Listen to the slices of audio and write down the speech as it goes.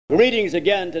Greetings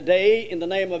again today in the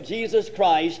name of Jesus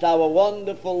Christ, our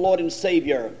wonderful Lord and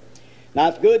Savior. Now,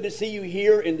 it's good to see you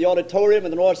here in the auditorium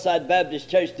in the Northside Baptist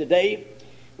Church today.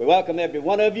 We welcome every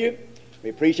one of you. We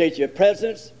appreciate your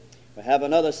presence. We have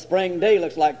another spring day,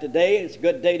 looks like today. It's a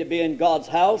good day to be in God's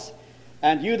house.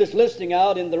 And you that's listening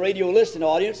out in the radio listening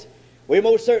audience, we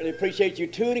most certainly appreciate you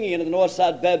tuning in to the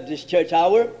Northside Baptist Church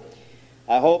Hour.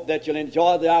 I hope that you'll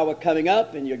enjoy the hour coming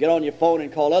up and you'll get on your phone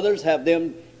and call others, have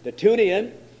them to tune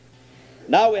in.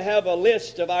 Now we have a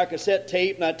list of our cassette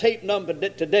tape. Now, tape number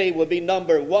today will be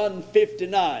number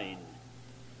 159.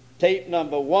 Tape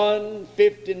number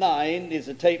 159 is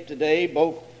the tape today,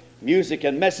 both music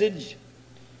and message.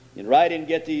 You can write in and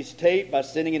get these tape by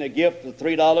sending in a gift of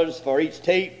 $3 for each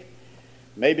tape.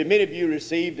 Maybe many of you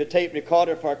received a tape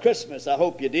recorder for Christmas. I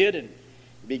hope you did, and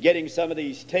be getting some of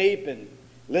these tape and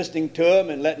listening to them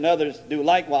and letting others do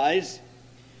likewise.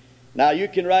 Now, you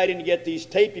can write in and get these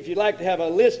tape. If you'd like to have a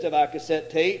list of our cassette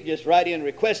tape, just write in and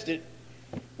request it.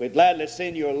 We'd gladly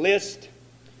send you a list.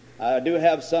 I do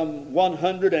have some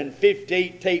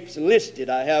 158 tapes listed.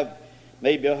 I have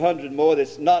maybe 100 more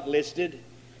that's not listed.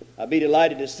 I'd be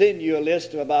delighted to send you a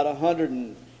list of about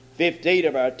 158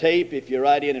 of our tape if you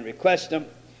write in and request them.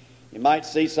 You might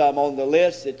see some on the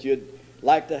list that you'd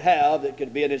like to have that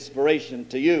could be an inspiration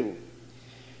to you.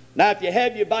 Now, if you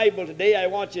have your Bible today, I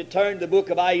want you to turn to the book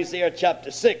of Isaiah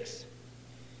chapter 6.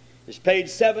 It's page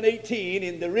 718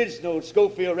 in the original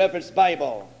Schofield Reference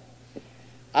Bible.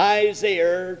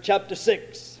 Isaiah chapter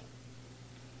 6.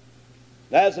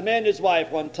 There's a man and his wife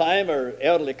one time, or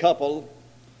elderly couple.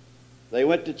 They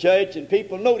went to church and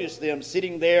people noticed them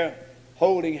sitting there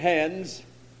holding hands.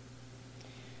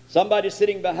 Somebody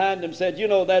sitting behind them said, "You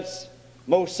know, that's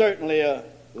most certainly a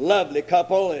lovely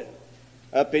couple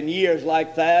up in years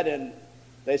like that." And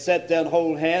they sat there and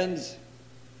hold hands.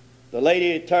 The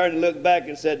lady turned and looked back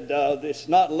and said, "It's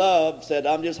not love." Said,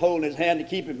 "I'm just holding his hand to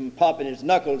keep him from popping his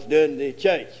knuckles during the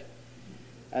church."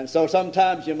 And so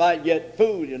sometimes you might get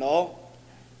fooled, you know,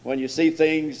 when you see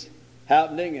things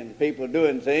happening and people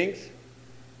doing things.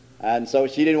 And so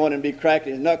she didn't want him to be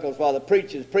cracking his knuckles while the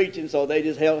preacher's preaching, so they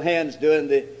just held hands during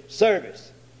the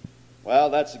service. Well,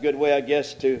 that's a good way, I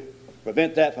guess, to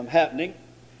prevent that from happening.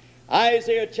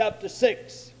 Isaiah chapter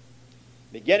 6,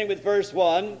 beginning with verse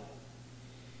 1.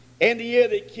 In the year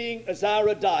that King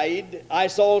Uzziah died, I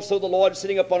saw also the Lord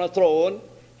sitting upon a throne,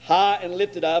 high and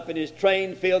lifted up, and his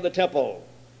train filled the temple.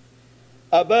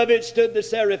 Above it stood the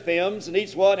seraphims, and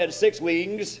each one had 6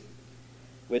 wings.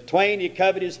 With twain he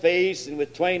covered his face, and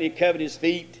with twain he covered his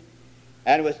feet,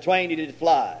 and with twain he did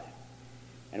fly.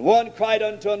 And one cried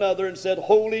unto another and said,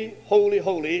 Holy, holy,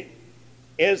 holy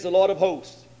is the Lord of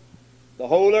hosts. The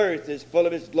whole earth is full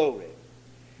of his glory.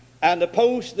 And the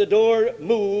post of the door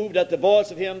moved at the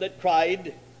voice of him that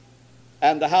cried,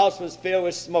 and the house was filled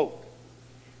with smoke.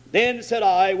 Then said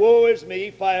I, Woe is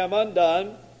me, for I am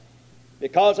undone,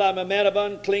 because I am a man of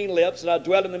unclean lips, and I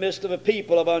dwell in the midst of a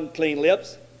people of unclean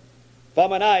lips. For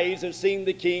mine eyes have seen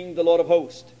the King, the Lord of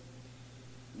hosts.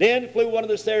 Then flew one of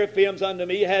the seraphims unto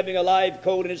me, having a live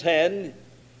coal in his hand,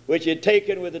 which he had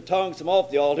taken with the tongues from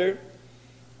off the altar.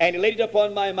 And he laid it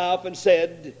upon my mouth and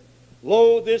said,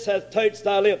 Lo, this hath touched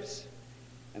thy lips,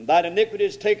 and thine iniquity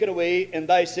is taken away, and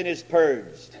thy sin is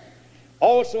purged.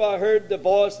 Also I heard the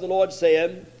voice of the Lord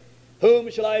saying, Whom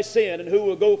shall I send, and who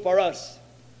will go for us?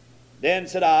 Then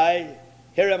said I,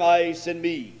 Here am I, send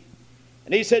me.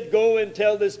 And he said, Go and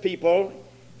tell this people,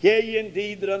 Hear ye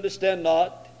indeed that understand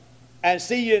not, and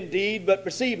see ye indeed but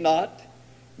perceive not.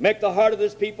 Make the heart of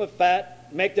this people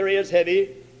fat, make their ears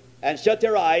heavy, and shut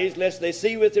their eyes, lest they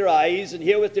see with their eyes, and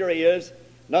hear with their ears,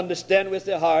 and understand with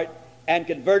their heart, and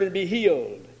convert and be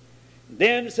healed.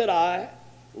 Then said I,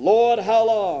 Lord, how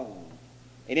long?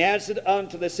 And he answered,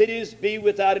 Until the cities be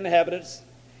without inhabitants,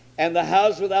 and the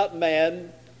houses without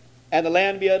man, and the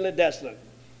land be utterly desolate.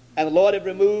 And the Lord have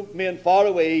removed men far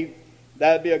away,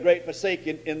 there be a great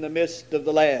forsaking in the midst of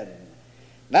the land.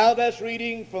 Now that's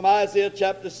reading from Isaiah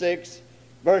chapter 6,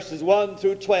 verses 1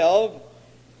 through 12.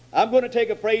 I'm going to take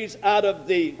a phrase out of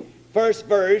the first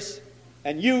verse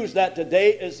and use that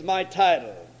today as my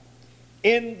title.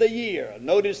 In the year.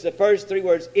 Notice the first 3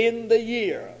 words, in the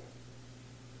year.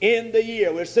 In the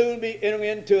year. We'll soon be entering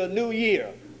into a new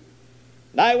year.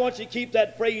 Now I want you to keep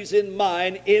that phrase in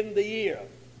mind, in the year.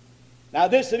 Now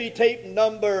this will be tape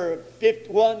number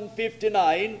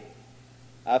 159.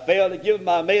 I failed to give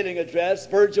my mailing address.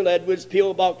 Virgil Edwards,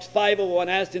 P.O. Box 501,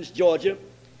 Athens, Georgia.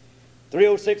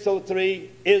 30603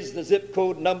 is the zip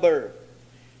code number.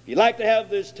 If you'd like to have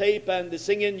this tape and the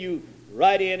singing, you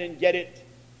write in and get it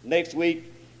next week.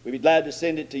 We'd be glad to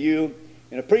send it to you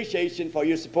in appreciation for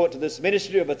your support to this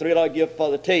ministry of a $3 gift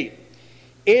for the tape.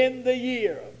 In the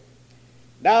year.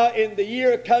 Now, in the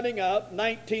year coming up,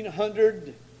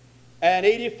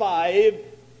 1985,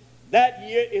 that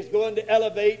year is going to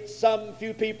elevate some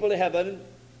few people to heaven.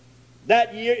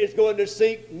 That year is going to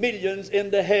sink millions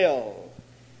into hell.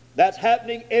 That's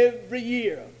happening every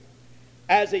year.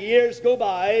 As the years go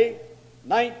by,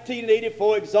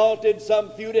 1984 exalted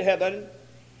some few to heaven,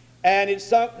 and it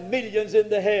sunk millions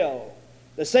into hell.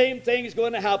 The same thing is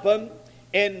going to happen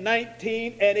in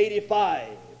 1985.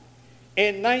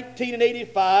 In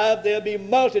 1985, there'll be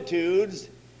multitudes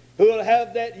who will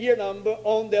have that year number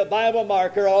on their Bible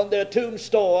marker, on their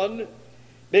tombstone,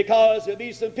 because there'll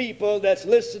be some people that's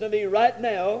listening to me right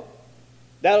now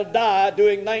that'll die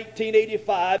during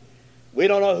 1985. We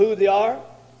don't know who they are.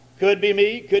 Could be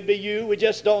me, could be you. We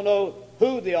just don't know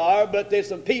who they are, but there's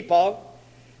some people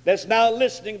that's now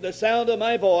listening to the sound of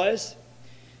my voice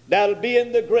that'll be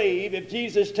in the grave if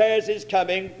Jesus tarries his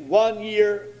coming 1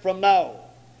 year from now.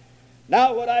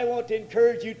 Now, what I want to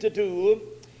encourage you to do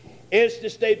is to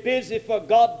stay busy for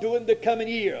God during the coming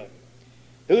year.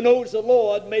 Who knows, the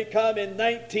Lord may come in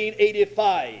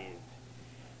 1985.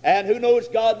 And who knows,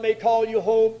 God may call you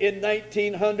home in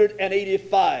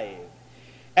 1985.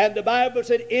 And the Bible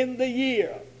said in the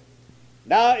year.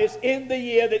 Now, it's in the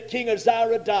year that King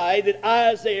Uzziah died that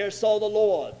Isaiah saw the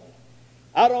Lord.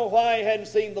 I don't know why he hadn't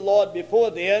seen the Lord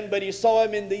before then, but he saw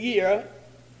him in the year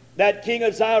that King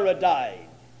Uzziah died.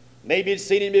 Maybe he'd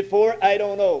seen him before, I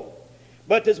don't know.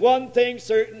 But there's one thing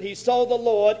certain, he saw the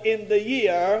Lord in the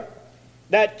year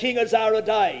that King Uzziah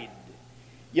died.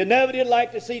 You never did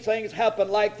like to see things happen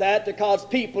like that to cause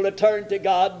people to turn to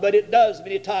God, but it does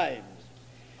many times.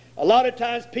 A lot of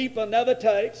times people never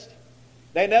touched.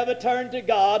 They never turn to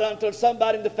God until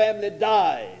somebody in the family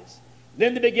dies.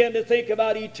 Then they begin to think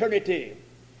about eternity.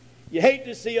 You hate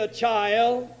to see a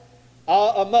child,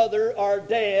 a mother or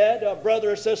dad, a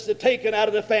brother or sister taken out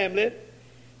of the family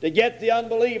to get the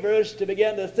unbelievers to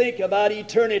begin to think about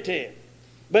eternity.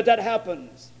 But that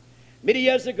happens. Many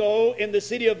years ago in the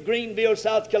city of Greenville,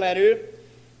 South Carolina,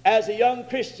 as a young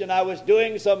Christian, I was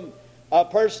doing some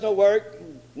personal work,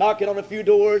 knocking on a few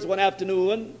doors one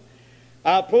afternoon.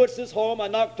 I approached this home, I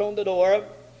knocked on the door.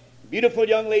 Beautiful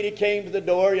young lady came to the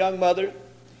door, young mother.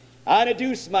 I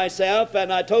introduced myself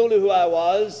and I told her who I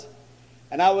was.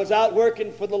 And I was out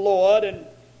working for the Lord and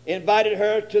invited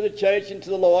her to the church and to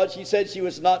the Lord. She said she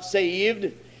was not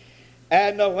saved.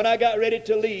 And when I got ready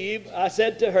to leave, I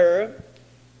said to her,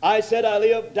 I said, I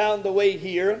live down the way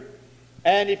here.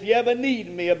 And if you ever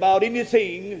need me about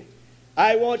anything,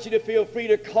 I want you to feel free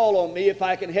to call on me if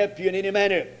I can help you in any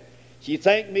manner. She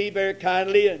thanked me very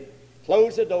kindly and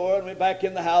closed the door and went back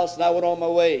in the house, and I went on my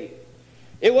way.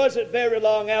 It wasn't very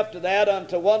long after that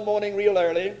until one morning real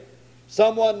early,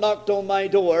 someone knocked on my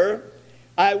door.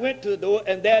 I went to the door,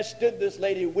 and there stood this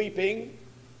lady weeping,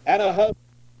 and her husband.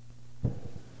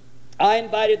 I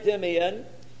invited them in.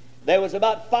 There was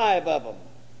about 5 of them,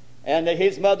 and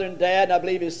his mother and dad, and I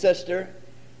believe his sister,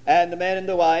 and the man and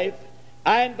the wife.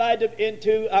 I invited them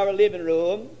into our living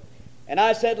room, and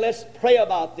I said, let's pray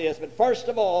about this. But first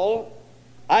of all,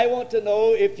 I want to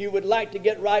know if you would like to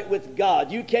get right with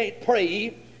God. You can't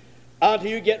pray until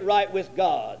you get right with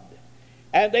God.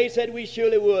 And they said, we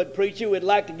surely would, preacher. We'd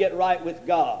like to get right with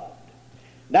God.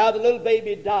 Now the little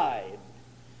baby died.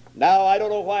 Now I don't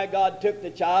know why God took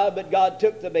the child, but God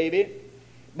took the baby.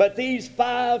 But these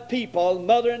 5 people,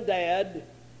 mother and dad,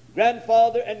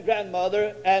 grandfather and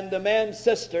grandmother, and the man's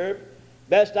sister,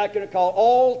 best I can recall,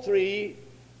 all 3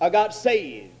 got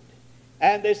saved.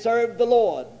 And they served the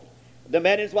Lord. The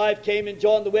man and his wife came and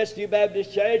joined the Westview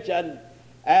Baptist Church, and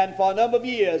for a number of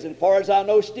years, and far as I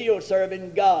know, still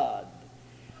serving God.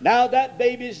 Now that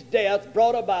baby's death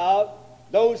brought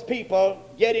about those people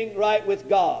getting right with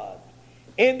God.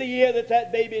 In the year that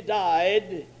that baby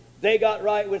died, they got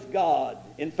right with God.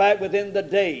 In fact, within the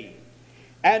day.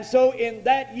 And so in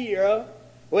that year,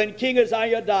 when King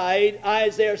Uzziah died,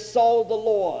 Isaiah saw the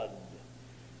Lord.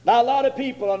 Now a lot of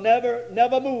people are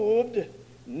never moved,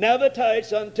 never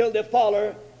touched until they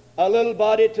follow a little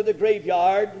body to the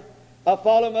graveyard, or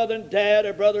follow mother and dad,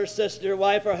 or brother or sister,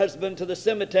 wife or husband to the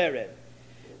cemetery.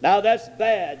 Now that's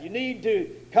bad. You need to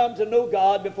come to know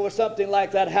God before something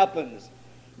like that happens,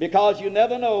 because you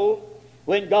never know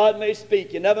when God may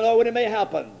speak. You never know when it may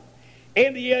happen.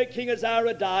 In the year King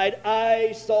Uzziah died,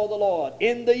 I saw the Lord.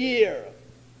 In the year,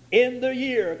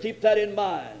 keep that in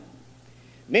mind.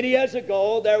 Many years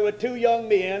ago, there were 2 young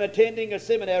men attending a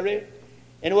seminary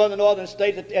in one of the northern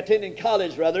states, attending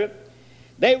college rather.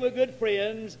 They were good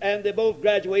friends, and they both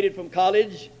graduated from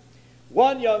college.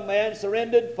 One young man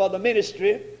surrendered for the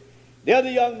ministry. The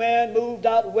other young man moved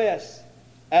out west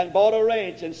and bought a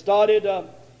ranch and started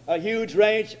a huge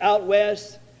ranch out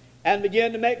west and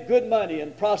began to make good money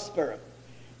and prosper.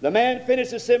 The man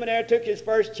finished the seminary, took his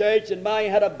first church, and he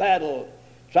had a battle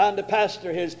trying to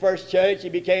pastor his first church. He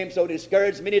became so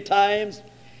discouraged many times.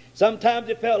 Sometimes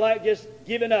it felt like just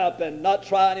giving up and not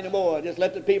trying anymore. Just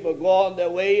let the people go on their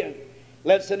way and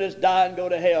let sinners die and go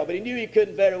to hell. But he knew he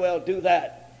couldn't very well do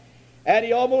that. And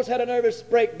he almost had a nervous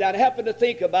breakdown. He happened to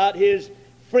think about his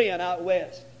friend out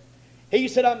west. He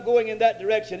said, I'm going in that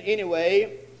direction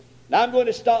anyway. Now I'm going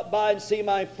to stop by and see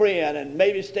my friend and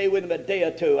maybe stay with him a day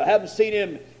or two. I haven't seen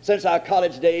him since our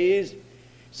college days.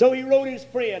 So he wrote his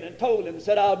friend and told him,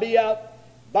 said, I'll be out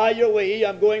by your way.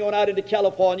 I'm going on out into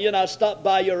California, and I'll stop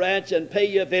by your ranch and pay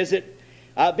you a visit.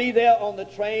 I'll be there on the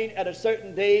train at a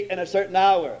certain day and a certain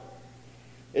hour.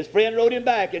 His friend wrote him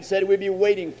back and said, we'll be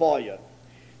waiting for you.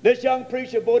 This young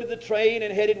preacher boarded the train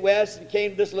and headed west and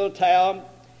came to this little town.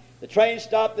 The train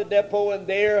stopped at the depot, and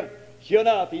there, sure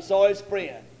enough, he saw his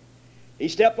friend. He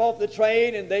stepped off the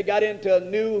train, and they got into a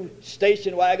new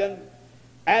station wagon,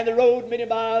 and they rode many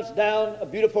miles down a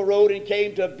beautiful road and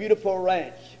came to a beautiful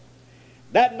ranch.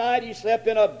 That night he slept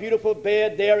in a beautiful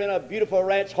bed there in a beautiful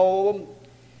ranch home.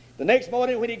 The next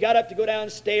morning when he got up to go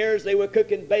downstairs, they were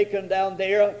cooking bacon down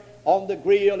there on the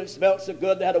grill. It smelled so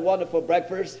good. They had a wonderful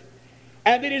breakfast.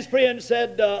 And then his friend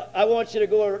said, I want you to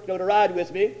go to ride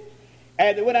with me.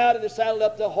 And they went out and they saddled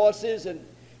up the horses, and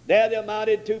there they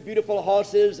mounted two beautiful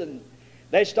horses, and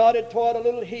they started toward a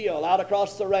little hill out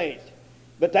across the range.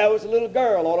 But there was a little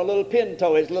girl on a little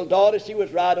pinto. His little daughter, she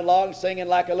was riding along singing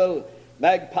like a little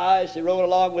magpie. She rode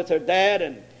along with her dad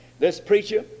and this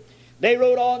preacher. They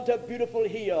rode on to a beautiful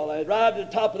hill and arrived at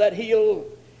the top of that hill.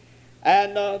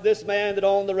 And this man that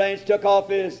owned the ranch took off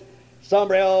his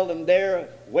sombrero and there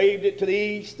waved it to the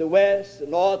east, the west, the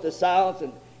north, the south,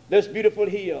 and this beautiful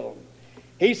hill.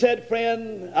 He said,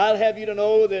 friend, I'll have you to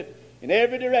know that in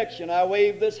every direction I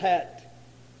wave this hat.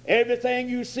 Everything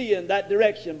you see in that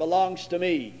direction belongs to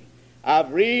me.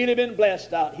 I've really been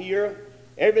blessed out here.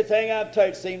 Everything I've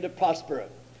touched seemed to prosper.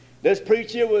 This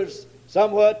preacher was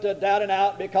somewhat down and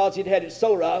out because he'd had it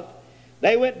so rough.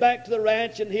 They went back to the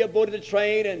ranch, and he boarded the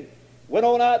train and went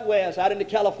on out west, out into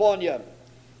California.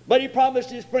 But he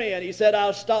promised his friend, he said,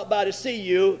 I'll stop by to see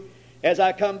you as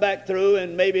I come back through,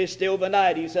 and maybe stay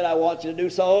overnight. He said, I want you to do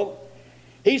so.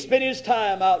 He spent his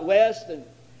time out west, and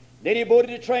then he boarded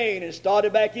the train and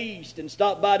started back east and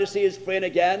stopped by to see his friend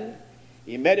again.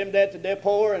 He met him there at the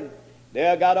depot, and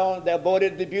they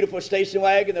boarded the beautiful station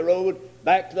wagon. They rode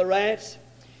back to the ranch.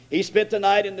 He spent the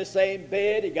night in the same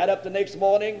bed. He got up the next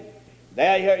morning.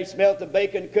 There he smelled the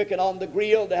bacon cooking on the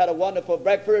grill. They had a wonderful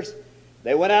breakfast.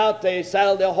 They went out, they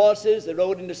saddled their horses. They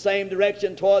rode in the same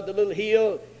direction toward the little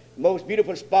hill, the most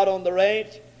beautiful spot on the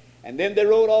ranch. And then they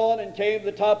rode on and came to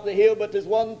the top of the hill, but there's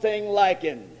one thing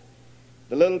lacking.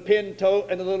 The little pinto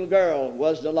and the little girl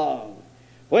wasn't along.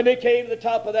 When they came to the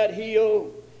top of that hill,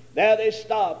 there they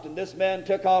stopped, and this man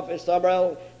took off his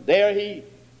sombrero. There he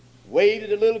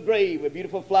waved a little grave with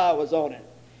beautiful flowers on it.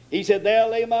 He said, there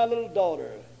lay my little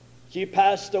daughter. She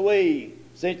passed away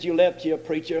since you left here,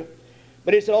 preacher.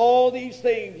 But he said, all these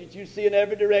things that you see in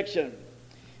every direction,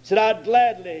 he said, I'd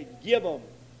gladly give them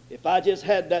if I just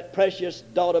had that precious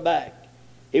daughter back.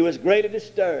 He was greatly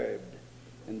disturbed.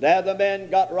 And there the man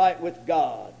got right with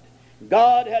God.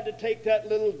 God had to take that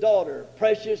little daughter,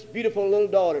 precious, beautiful little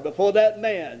daughter, before that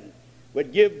man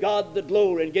would give God the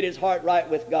glory and get his heart right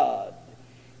with God.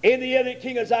 In the year that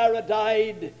King Uzziah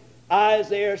died,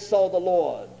 Isaiah saw the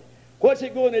Lord. What's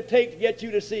it going to take to get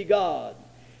you to see God?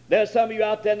 There's some of you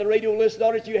out there in the radio listening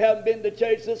audience, you haven't been to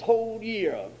church this whole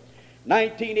year.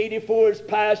 1984 is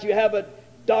past, you haven't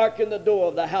darkened the door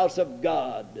of the house of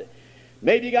God.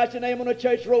 Maybe you got your name on a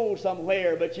church roll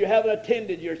somewhere, but you haven't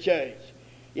attended your church.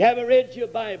 You haven't read your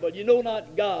Bible. You know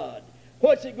not God.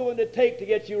 What's it going to take to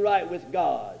get you right with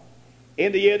God?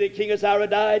 In the year that King Uzziah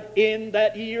died, in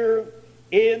that year,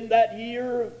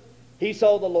 he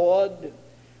saw the Lord.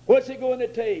 What's it going to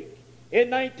take? In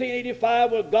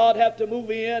 1985, will God have to move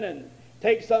in and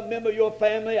take some member of your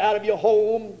family out of your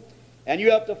home, and you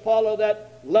have to follow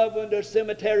that loved one to a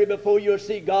cemetery before you'll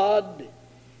see God?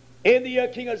 In the year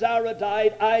King Uzziah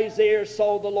died, Isaiah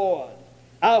saw the Lord.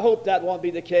 I hope that won't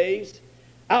be the case.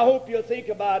 I hope you'll think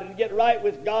about it and get right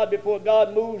with God before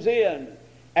God moves in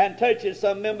and touches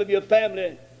some member of your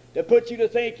family to put you to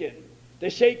thinking, to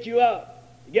shake you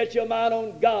up, to get your mind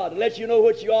on God, and let you know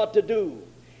what you ought to do.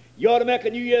 You ought to make a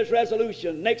New Year's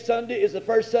resolution. Next Sunday is the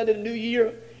first Sunday of the New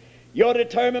Year. You ought to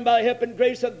determine by the help and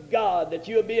grace of God that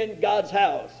you'll be in God's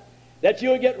house, that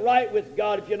you'll get right with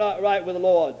God if you're not right with the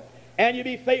Lord. And you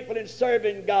be faithful in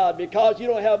serving God, because you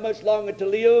don't have much longer to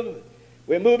live.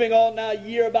 We're moving on now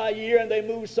year by year, and they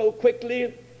move so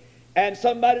quickly. And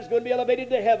somebody's going to be elevated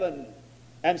to heaven.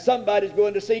 And somebody's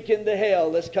going to sink into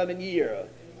hell this coming year.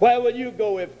 Where will you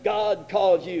go if God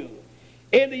calls you?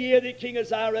 In the year that King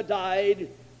Uzziah died,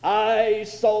 I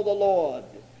saw the Lord.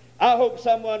 I hope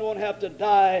someone won't have to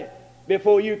die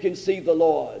before you can see the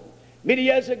Lord. Many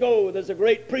years ago, there's a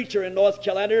great preacher in North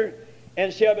Carolina,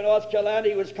 in Shelby, North Carolina.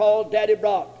 He was called Daddy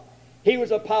Brock. He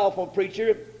was a powerful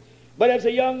preacher. But as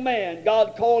a young man,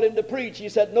 God called him to preach. He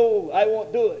said, no, I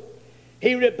won't do it.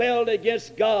 He rebelled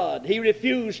against God. He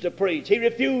refused to preach. He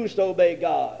refused to obey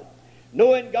God,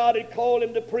 knowing God had called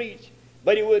him to preach,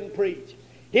 but he wouldn't preach.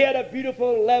 He had a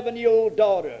beautiful 11-year-old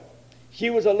daughter. She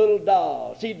was a little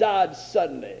doll. She died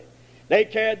suddenly. They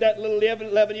carried that little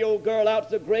 11-year-old girl out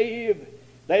to the grave.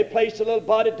 They placed the little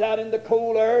body down in the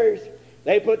cool earth.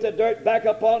 They put the dirt back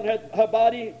upon her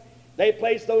body. They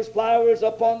placed those flowers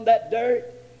upon that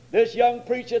dirt. This young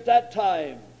preacher at that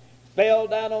time fell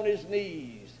down on his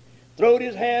knees, throwed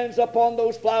his hands upon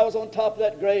those flowers on top of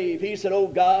that grave. He said, oh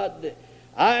God,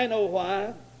 I know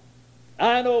why.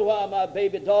 I know why my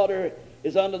baby daughter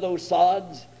is under those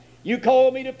sods. You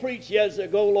called me to preach years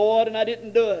ago, Lord, and I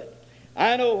didn't do it.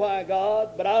 I know why,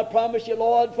 God, but I'll promise you,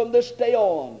 Lord, from this day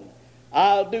on,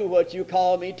 I'll do what you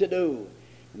call me to do.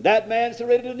 And that man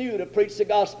surrendered anew to preach the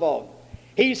gospel.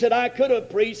 He said, I could have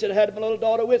preached and had my little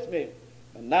daughter with me.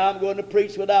 And now I'm going to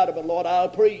preach without her, but Lord, I'll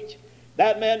preach.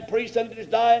 That man preached unto his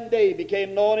dying day,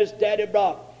 became known as Daddy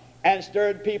Brock, and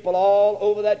stirred people all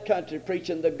over that country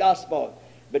preaching the gospel.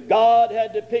 But God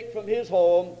had to pick from his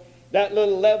home that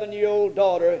little 11-year-old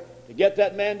daughter to get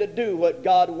that man to do what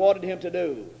God wanted him to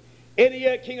do. In the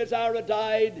year King Uzziah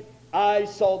died, I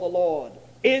saw the Lord.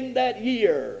 In that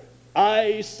year,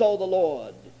 I saw the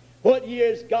Lord. What year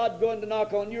is God going to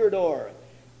knock on your door?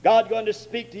 God's going to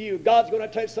speak to you. God's going to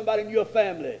touch somebody in your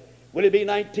family. Will it be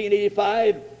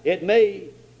 1985? It may.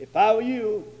 If I were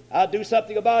you, I'd do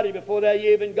something about it before that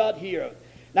year even got here.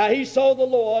 Now, he saw the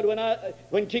Lord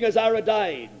when King Uzziah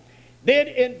died. Then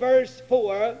in verse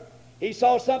 4, he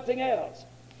saw something else.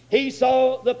 He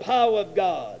saw the power of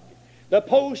God. The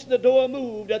post of the door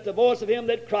moved at the voice of him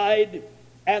that cried,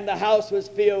 and the house was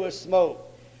filled with smoke.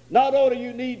 Not only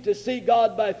you need to see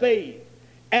God by faith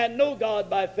and know God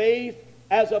by faith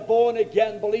as a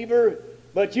born-again believer,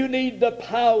 but you need the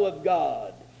power of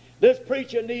God. This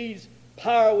preacher needs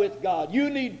power with God. You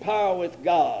need power with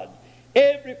God.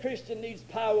 Every Christian needs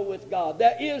power with God.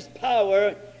 There is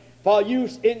power for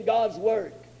use in God's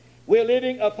work. We're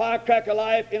living a firecracker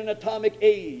life in an atomic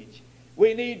age.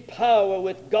 We need power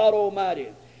with God Almighty.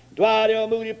 Dwight L.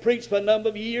 Moody preached for a number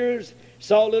of years,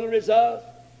 saw little result.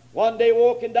 One day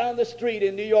walking down the street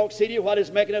in New York City while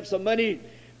he's making up some money,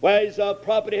 where his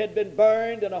property had been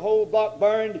burned and a whole block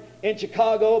burned in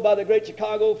Chicago by the Great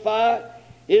Chicago Fire.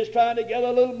 He was trying to gather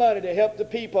a little money to help the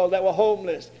people that were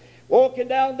homeless. Walking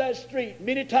down that street,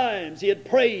 many times he had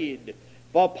prayed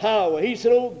for power. He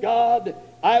said, oh God,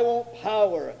 I want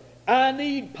power. I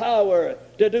need power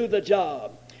to do the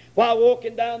job. While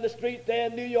walking down the street there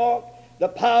in New York, the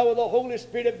power of the Holy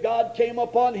Spirit of God came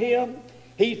upon him.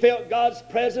 He felt God's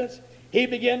presence. He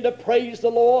began to praise the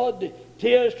Lord.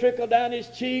 Tears trickled down his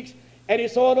cheeks, and he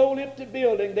saw an old empty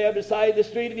building there beside the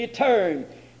street, and he turned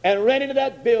and ran into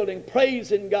that building,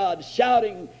 praising God,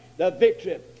 shouting the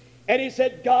victory. And he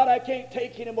said, God, I can't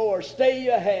take any more. Stay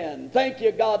your hand. Thank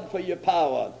you, God, for your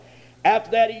power.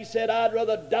 After that, he said, I'd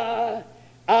rather die,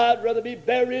 I'd rather be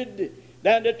buried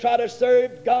than to try to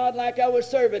serve God like I was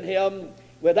serving him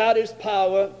without his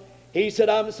power. He said,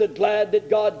 I'm so glad that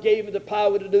God gave me the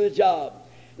power to do the job.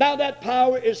 Now, that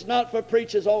power is not for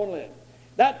preachers only.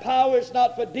 That power is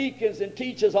not for deacons and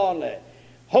teachers only.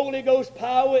 Holy Ghost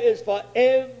power is for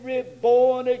every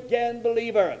born-again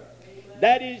believer.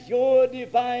 That is your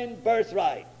divine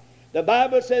birthright. The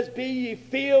Bible says, be ye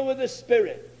filled with the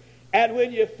Spirit. And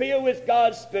when you're filled with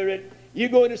God's Spirit, you're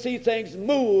going to see things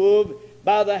move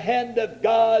by the hand of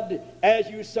God as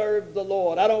you serve the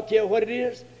Lord. I don't care what it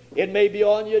is. It may be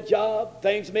on your job.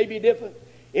 Things may be different.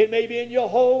 It may be in your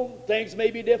home. Things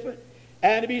may be different.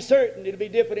 And to be certain, it'll be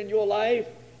different in your life.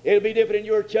 It'll be different in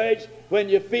your church when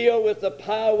you feel with the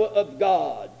power of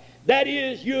God. That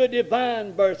is your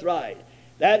divine birthright.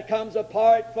 That comes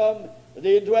apart from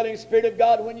the indwelling Spirit of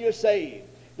God when you're saved.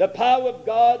 The power of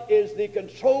God is the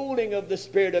controlling of the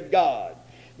Spirit of God.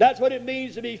 That's what it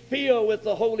means to be filled with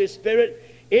the Holy Spirit,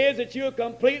 is that you're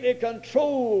completely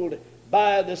controlled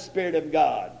by the Spirit of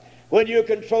God. When you're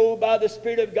controlled by the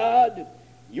Spirit of God,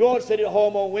 you won't sit at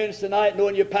home on Wednesday night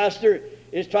knowing your pastor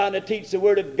is trying to teach the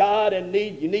Word of God and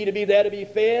you need to be there to be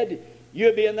fed.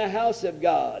 You'll be in the house of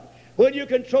God. When you're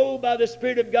controlled by the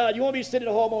Spirit of God, you won't be sitting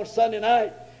at home on Sunday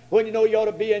night when you know you ought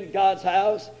to be in God's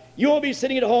house. You won't be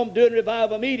sitting at home doing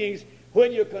revival meetings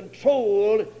when you're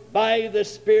controlled by the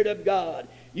Spirit of God.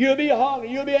 You'll be hungry.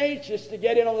 You'll be anxious to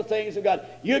get in on the things of God.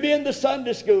 You'll be in the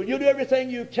Sunday school. You'll do everything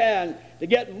you can to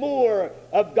get more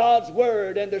of God's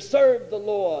Word and to serve the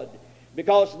Lord,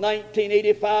 because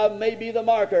 1985 may be the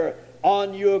marker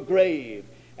on your grave.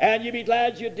 And you'll be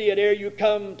glad you did ere you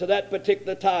come to that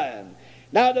particular time.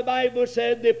 Now the Bible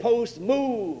said the post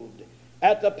moved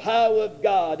at the power of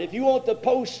God. If you want the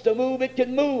post to move, it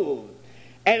can move.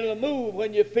 And it'll move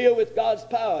when you feel with God's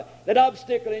power. That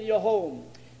obstacle in your home,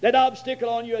 that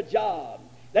obstacle on your job,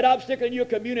 that obstacle in your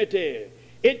community,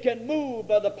 it can move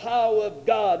by the power of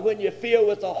God when you feel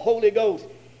with the Holy Ghost.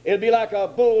 It'll be like a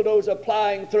bulldozer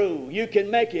plying through. You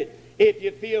can make it if you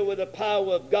feel with the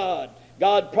power of God.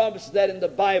 God promises that in the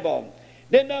Bible.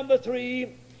 Then number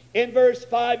 3, in verse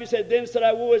 5, he said, Then said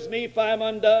I, woe is me, for I am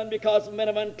undone, because of men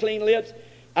of unclean lips.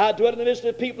 I dwell in the midst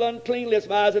of people of unclean lips.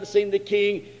 My eyes have seen the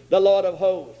King, the Lord of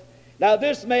hosts. Now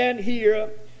this man here,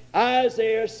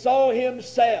 Isaiah, saw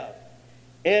himself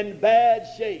in bad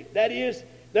shape. That is,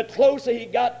 the closer he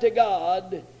got to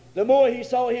God, the more he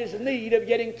saw his need of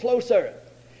getting closer.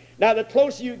 Now the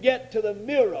closer you get to the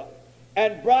mirror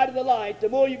and brighter the light, the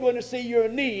more you're going to see your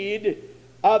need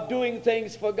of doing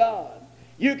things for God.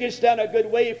 You can stand a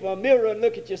good way from a mirror and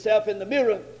look at yourself in the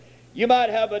mirror. You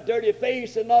might have a dirty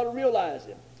face and not realize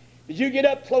it. But you get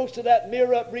up close to that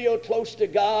mirror, up real close to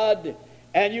God,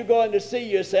 and you're going to see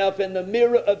yourself in the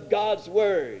mirror of God's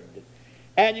Word.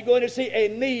 And you're going to see a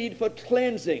need for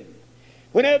cleansing.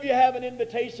 Whenever you have an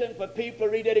invitation for people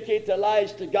to rededicate their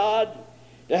lives to God,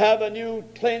 to have a new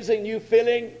cleansing, new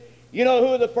filling, you know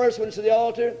who are the first ones to the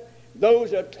altar?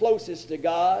 Those are closest to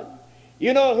God.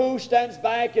 You know who stands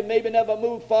back and maybe never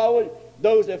move forward?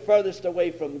 Those are furthest away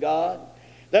from God.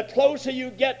 The closer you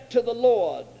get to the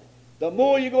Lord, the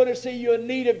more you're going to see your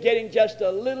need of getting just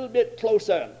a little bit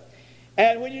closer.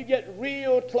 And when you get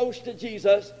real close to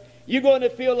Jesus, you're going to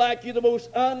feel like you're the most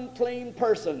unclean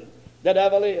person that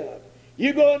ever lived.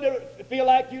 You're going to feel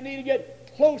like you need to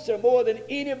get closer more than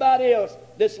anybody else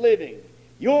that's living.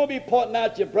 You won't be pointing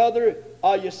out your brother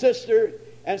or your sister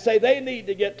and say they need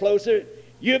to get closer.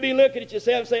 You'll be looking at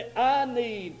yourself and say, I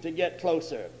need to get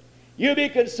closer. You'll be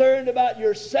concerned about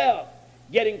yourself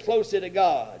getting closer to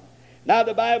God. Now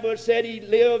the Bible said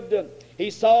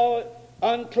he saw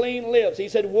unclean lips. He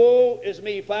said, woe is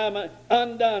me, for I'm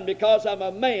undone, because I'm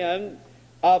a man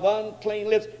of unclean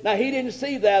lips. Now he didn't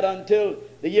see that until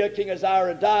the year King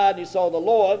Uzziah died. He saw the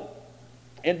Lord,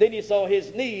 and then he saw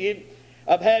his need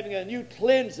of having a new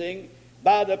cleansing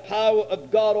by the power of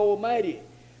God Almighty.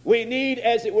 We need,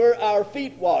 as it were, our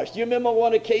feet washed. You remember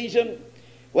one occasion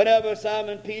whenever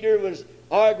Simon Peter was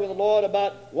arguing with the Lord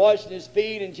about washing his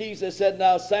feet, and Jesus said,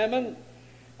 now Simon,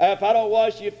 if I don't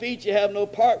wash your feet, you have no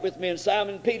part with me. And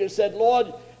Simon Peter said,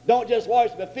 Lord, don't just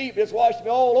wash my feet, but just wash me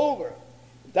all over.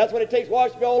 If that's what it takes,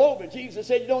 wash me all over. Jesus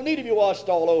said, you don't need to be washed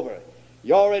all over.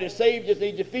 You're already saved, you just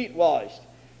need your feet washed.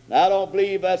 Now I don't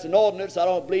believe that's an ordinance. I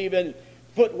don't believe in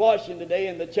foot washing today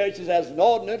in the churches as an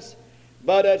ordinance,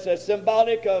 but it's a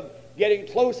symbolic of getting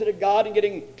closer to God and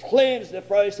getting cleansed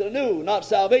afresh and anew, not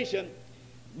salvation,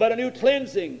 but a new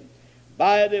cleansing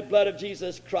by the blood of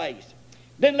Jesus Christ.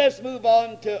 Then let's move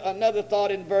on to another thought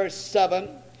in verse 7.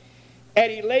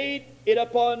 And he laid it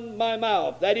upon my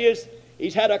mouth. That is,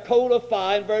 he's had a coal of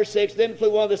fire. In verse 6, then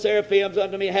flew one of the seraphims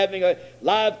unto me, having a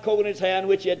live coal in his hand,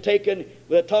 which he had taken with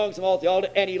the tongues from off the altar,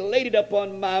 and he laid it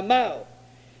upon my mouth,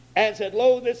 and said,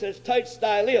 Lo, this has touched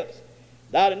thy lips.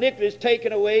 Thy iniquity is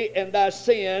taken away, and thy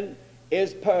sin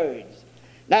is purged.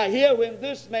 Now here, when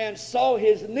this man saw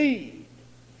his need,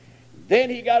 then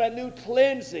he got a new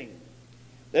cleansing.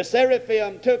 The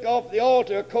seraphim took off the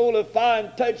altar a coal of fire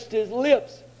and touched his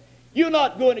lips. You're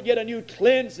not going to get a new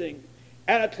cleansing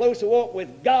and a closer walk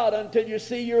with God until you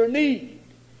see your need.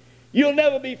 You'll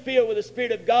never be filled with the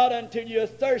Spirit of God until you're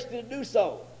thirsty to do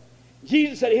so.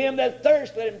 Jesus said, him that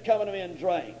thirsts, let him come unto me and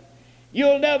drink.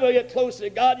 You'll never get closer to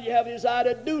God if you have a desire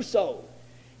to do so.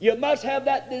 You must have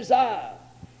that desire.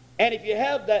 And if you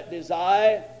have that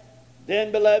desire,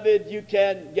 then, beloved, you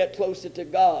can get closer to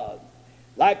God.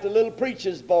 Like the little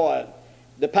preacher's boy.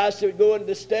 The pastor would go into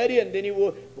the study, and then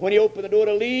when he opened the door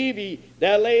to leave,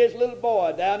 there lay his little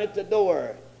boy down at the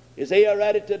door. His ear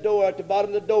right at the door, at the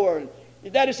bottom of the door. And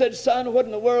his daddy said, son, what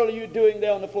in the world are you doing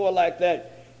there on the floor like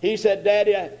that? He said,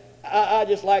 Daddy, I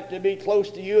just like to be close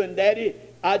to you, and Daddy,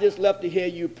 I just love to hear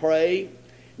you pray.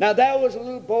 Now, there was a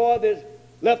little boy that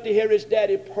loved to hear his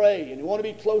daddy pray, and he wanted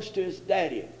to be close to his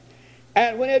daddy.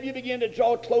 And whenever you begin to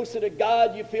draw closer to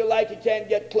God, you feel like you can't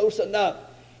get close enough.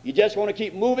 You just want to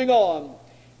keep moving on,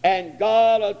 and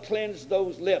God will cleanse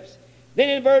those lips. Then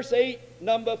in verse 8,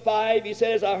 number 5, he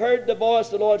says, I heard the voice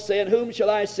of the Lord saying, whom shall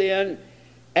I send,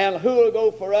 and who will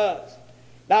go for us?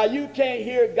 Now, you can't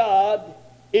hear God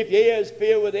if your ear is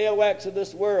filled with the earwax of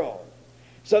this world.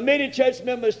 So many church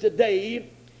members today,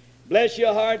 bless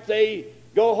your heart, they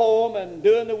go home and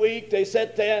during the week they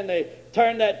sit there and they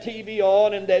turn that TV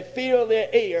on and they fill their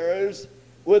ears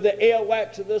with the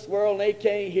earwax of this world and they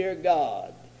can't hear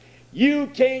God. You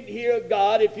can't hear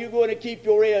God if you're going to keep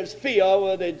your ears filled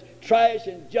with the trash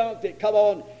and junk that come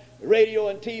on radio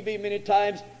and TV many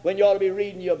times when you ought to be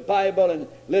reading your Bible and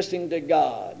listening to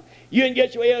God. You can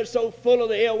get your ears so full of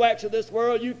the earwax of this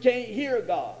world you can't hear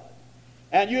God.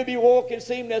 And you'll be walking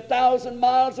seemingly 1,000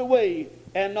 miles away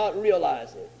and not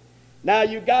realize it. Now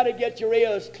you've got to get your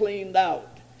ears cleaned out.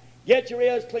 Get your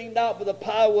ears cleaned out with the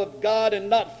power of God and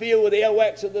not filled with the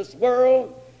earwax of this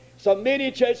world. So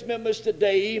many church members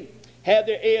today have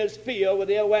their ears filled with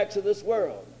the earwax of this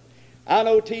world. I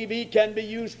know TV can be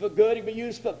used for good, it can be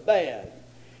used for bad.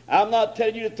 I'm not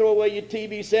telling you to throw away your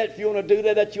TV set. If you want to do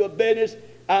that, that's your business.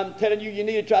 I'm telling you, you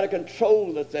need to try to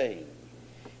control the thing.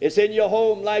 It's in your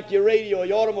home like your radio or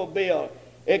your automobile.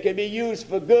 It can be used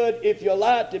for good if you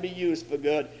allow it to be used for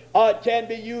good. Or it can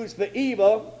be used for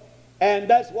evil. And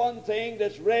that's one thing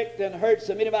that's wrecked and hurt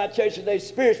so many of our churches today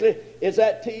spiritually is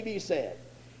that TV set.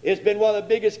 It's been one of the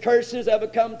biggest curses ever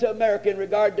come to America in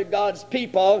regard to God's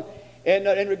people and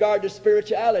in regard to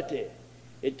spirituality.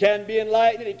 It can be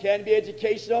enlightening, it can be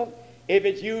educational. If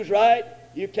it's used right,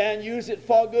 you can use it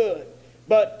for good.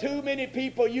 But too many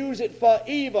people use it for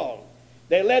evil.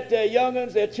 They let their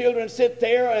young'uns, their children sit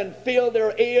there and fill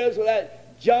their ears with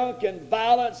that junk and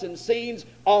violence and scenes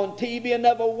on TV and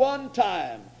never one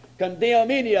time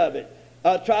condemn any of it.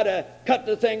 Try to cut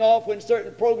the thing off when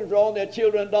certain programs are on their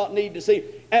children don't need to see.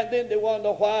 And then they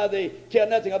wonder why they care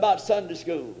nothing about Sunday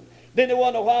school. Then they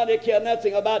wonder why they care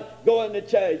nothing about going to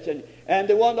church. And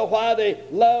they wonder why they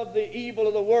love the evil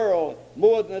of the world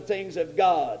more than the things of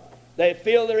God. They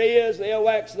fill their ears, the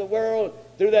earwax of the world,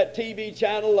 through that TV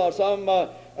channel or some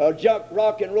junk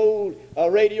rock and roll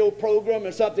radio program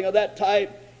or something of that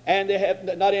type. And they have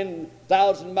not in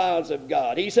 1,000 miles of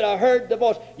God. He said, I heard the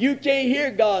voice. You can't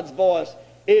hear God's voice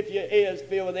if your ears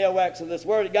filled with the earwax of this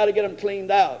world. You've got to get them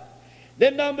cleaned out.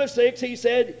 Then number 6, he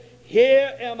said,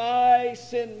 here am I,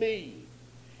 send me.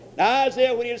 Now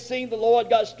Isaiah, when he had seen the Lord,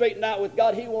 got straightened out with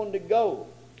God, he wanted to go.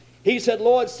 He said,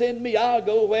 Lord, send me. I'll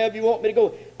go wherever you want me to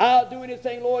go. I'll do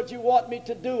anything, Lord, you want me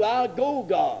to do. I'll go,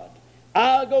 God.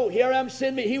 I'll go. Here I am,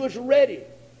 send me. He was ready.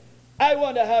 I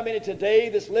wonder how many today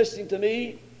that's listening to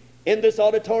me in this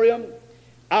auditorium,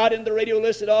 out in the radio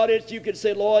listed audience, you could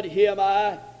say, Lord, here am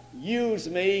I. Use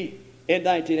me in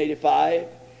 1985.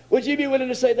 Would you be willing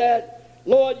to say that?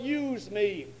 Lord, use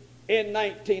me in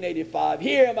 1985.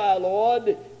 Here am I,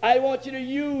 Lord. I want you to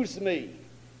use me.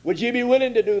 Would you be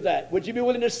willing to do that? Would you be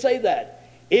willing to say that?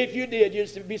 If you did,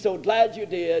 you'd be so glad you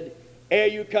did ere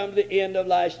you come to the end of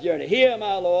life's journey. Here am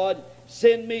I, Lord.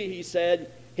 Send me, he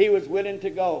said. He was willing to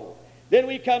go. Then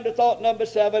we come to thought number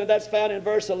 7, and that's found in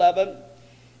verse 11.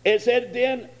 It said,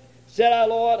 then said I,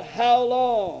 Lord, how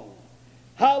long?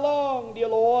 How long, dear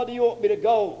Lord, do you want me to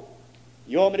go?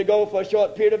 You want me to go for a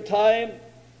short period of time?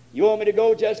 You want me to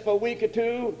go just for a week or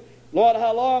two? Lord,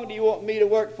 how long do you want me to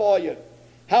work for you?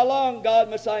 How long, God,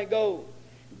 must I go?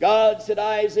 God said,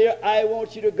 Isaiah, I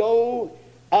want you to go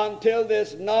until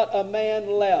there's not a man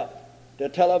left to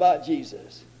tell about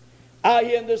Jesus. Out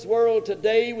here in this world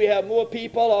today, we have more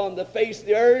people on the face of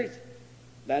the earth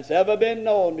than's ever been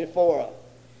known before.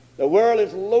 The world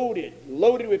is loaded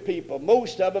with people.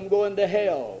 Most of them going to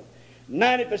hell.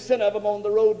 90% of them on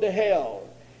the road to hell.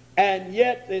 And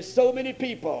yet there's so many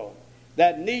people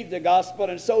that need the gospel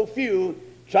and so few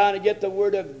trying to get the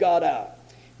word of God out.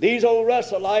 These old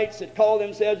Russellites that call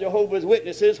themselves Jehovah's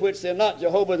Witnesses, which they're not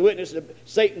Jehovah's Witnesses, they're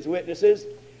Satan's witnesses,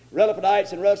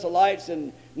 Relaphites and Russellites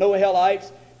and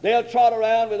Noahelites, they'll trot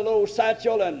around with a little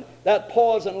satchel and that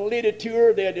poison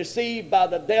literature. They're deceived by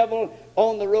the devil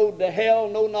on the road to hell,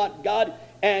 know not God,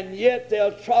 and yet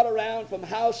they'll trot around from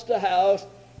house to house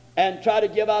and try to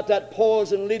give out that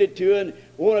poison literature and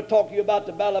want to talk to you about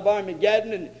the Battle of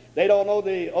Armageddon, and they don't know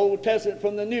the Old Testament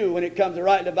from the New when it comes to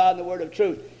rightly dividing the word of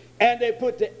truth. And they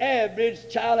put the average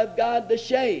child of God to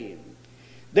shame.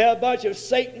 They're a bunch of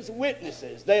Satan's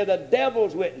witnesses. They're the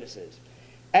devil's witnesses.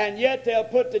 And yet they'll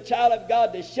put the child of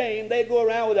God to shame. They go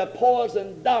around with a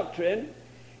poison doctrine.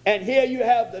 And here you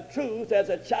have the truth as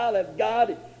a child of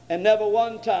God and never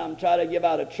one time try to give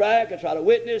out a tract or try to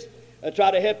witness or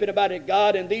try to help anybody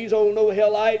God. And these old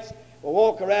no-hellites will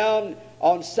walk around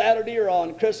on Saturday or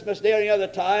on Christmas Day or any other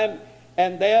time,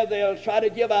 and there they'll try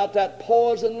to give out that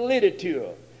poison literature.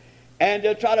 And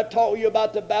they'll try to talk to you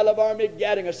about the Battle of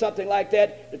Armageddon or something like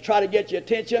that to try to get your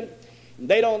attention.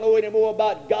 They don't know any more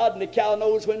about God than the cow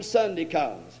knows when Sunday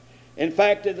comes. In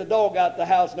fact, the dog out the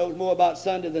house knows more about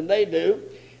Sunday than they do.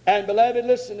 And beloved,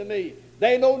 listen to me.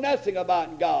 They know nothing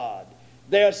about God.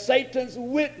 They're Satan's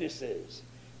witnesses.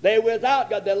 They're without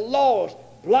God. They're lost,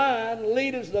 blind,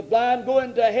 leaders of the blind,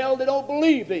 going to hell they don't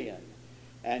believe in.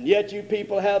 And yet you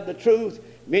people have the truth.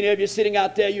 Many of you sitting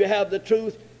out there, you have the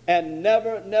truth and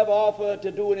never offer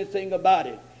to do anything about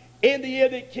it. In the year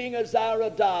that King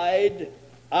Uzziah died,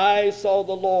 I saw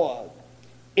the Lord.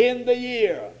 In the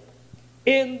year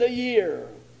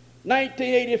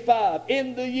 1985,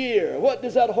 in the year, what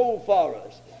does that hold for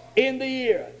us? In the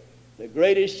year, the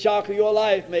greatest shock of your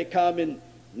life may come in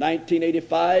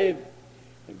 1985.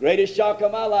 The greatest shock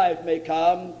of my life may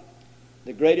come.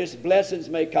 The greatest blessings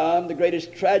may come. The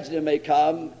greatest tragedy may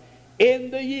come. In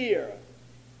the year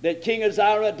that King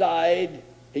Uzziah died,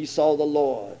 he saw the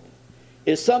Lord.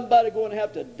 Is somebody going to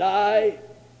have to die?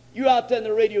 You out there in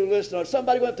the radio listener, is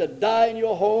somebody going to have to die in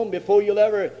your home before you'll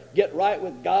ever get right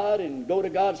with God and go to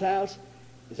God's house?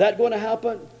 Is that going to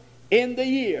happen? In the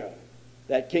year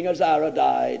that King Uzziah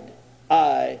died,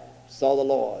 I saw the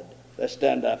Lord. Let's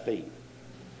stand our feet.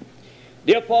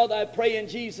 Dear Father, I pray in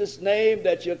Jesus' name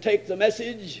that you'll take the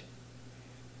message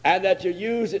and that you'll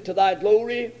use it to thy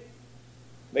glory.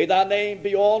 May thy name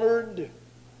be honored.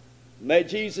 May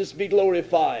Jesus be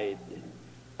glorified.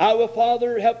 Our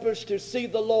Father, help us to see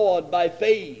the Lord by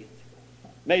faith.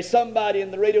 May somebody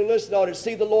in the radio listen ought to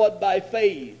see the Lord by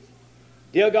faith.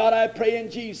 Dear God, I pray in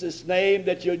Jesus' name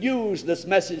that you'll use this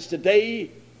message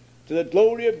today to the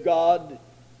glory of God. In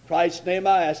Christ's name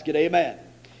I ask it, amen.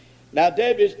 Now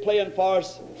Debbie's playing for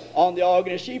us on the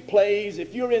organ. As she plays,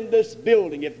 if you're in this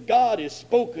building, if God has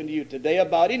spoken to you today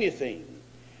about anything,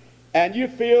 and you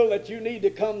feel that you need to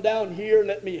come down here and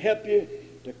let me help you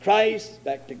to Christ,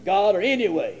 back to God, or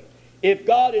anyway, if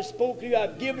God has spoken to you,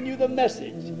 I've given you the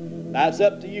message. Now it's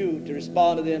up to you to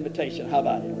respond to the invitation. How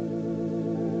about it?